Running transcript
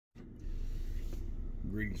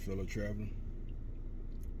Greetings, fellow traveler.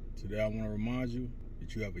 Today I want to remind you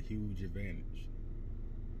that you have a huge advantage.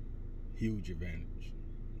 Huge advantage.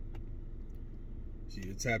 See,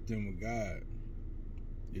 you're tapped in with God.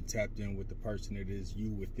 You're tapped in with the person that is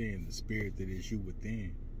you within, the spirit that is you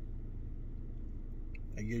within.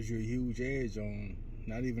 That gives you a huge edge on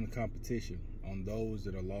not even a competition, on those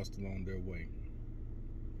that are lost along their way.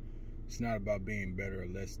 It's not about being better or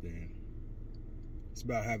less than. It's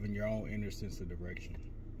about having your own inner sense of direction.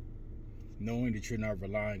 Knowing that you're not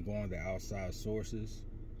relying on the outside sources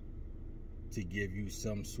to give you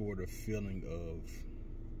some sort of feeling of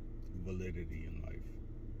validity in life.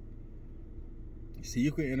 See,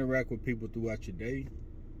 you can interact with people throughout your day,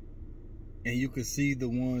 and you can see the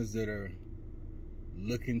ones that are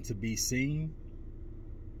looking to be seen,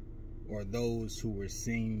 or those who are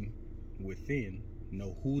seen within,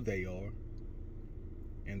 know who they are,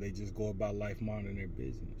 and they just go about life minding their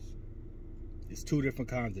business. It's two different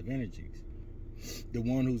kinds of energies. The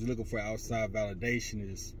one who's looking for outside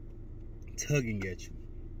validation is tugging at you,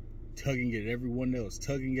 tugging at everyone else,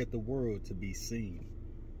 tugging at the world to be seen.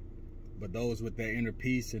 But those with that inner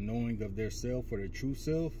peace and knowing of their self or their true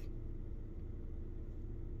self,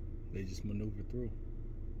 they just maneuver through.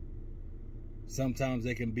 Sometimes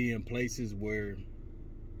they can be in places where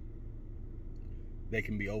they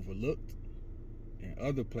can be overlooked. In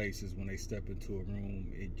other places, when they step into a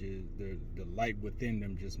room, it just the light within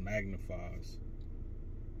them just magnifies.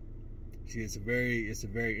 See, it's a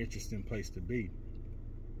very interesting place to be.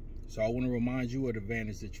 So I want to remind you of the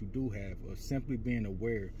advantage that you do have of simply being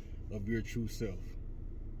aware of your true self.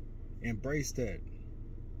 Embrace that.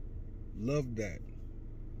 Love that.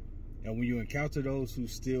 And when you encounter those who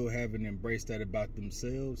still haven't embraced that about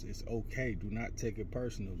themselves, it's okay. Do not take it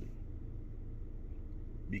personally,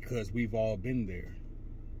 because we've all been there.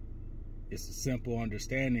 It's a simple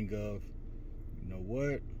understanding of, you know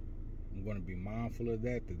what, I'm going to be mindful of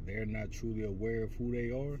that they're not truly aware of who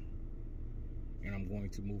they are, and I'm going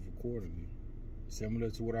to move accordingly. Similar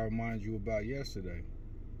to what I reminded you about yesterday.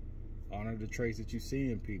 Honor the traits that you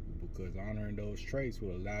see in people, because honoring those traits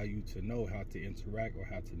will allow you to know how to interact or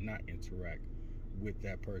how to not interact with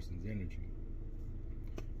that person's energy.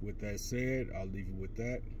 With that said, I'll leave you with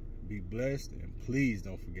that. Be blessed, and please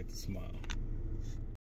don't forget to smile.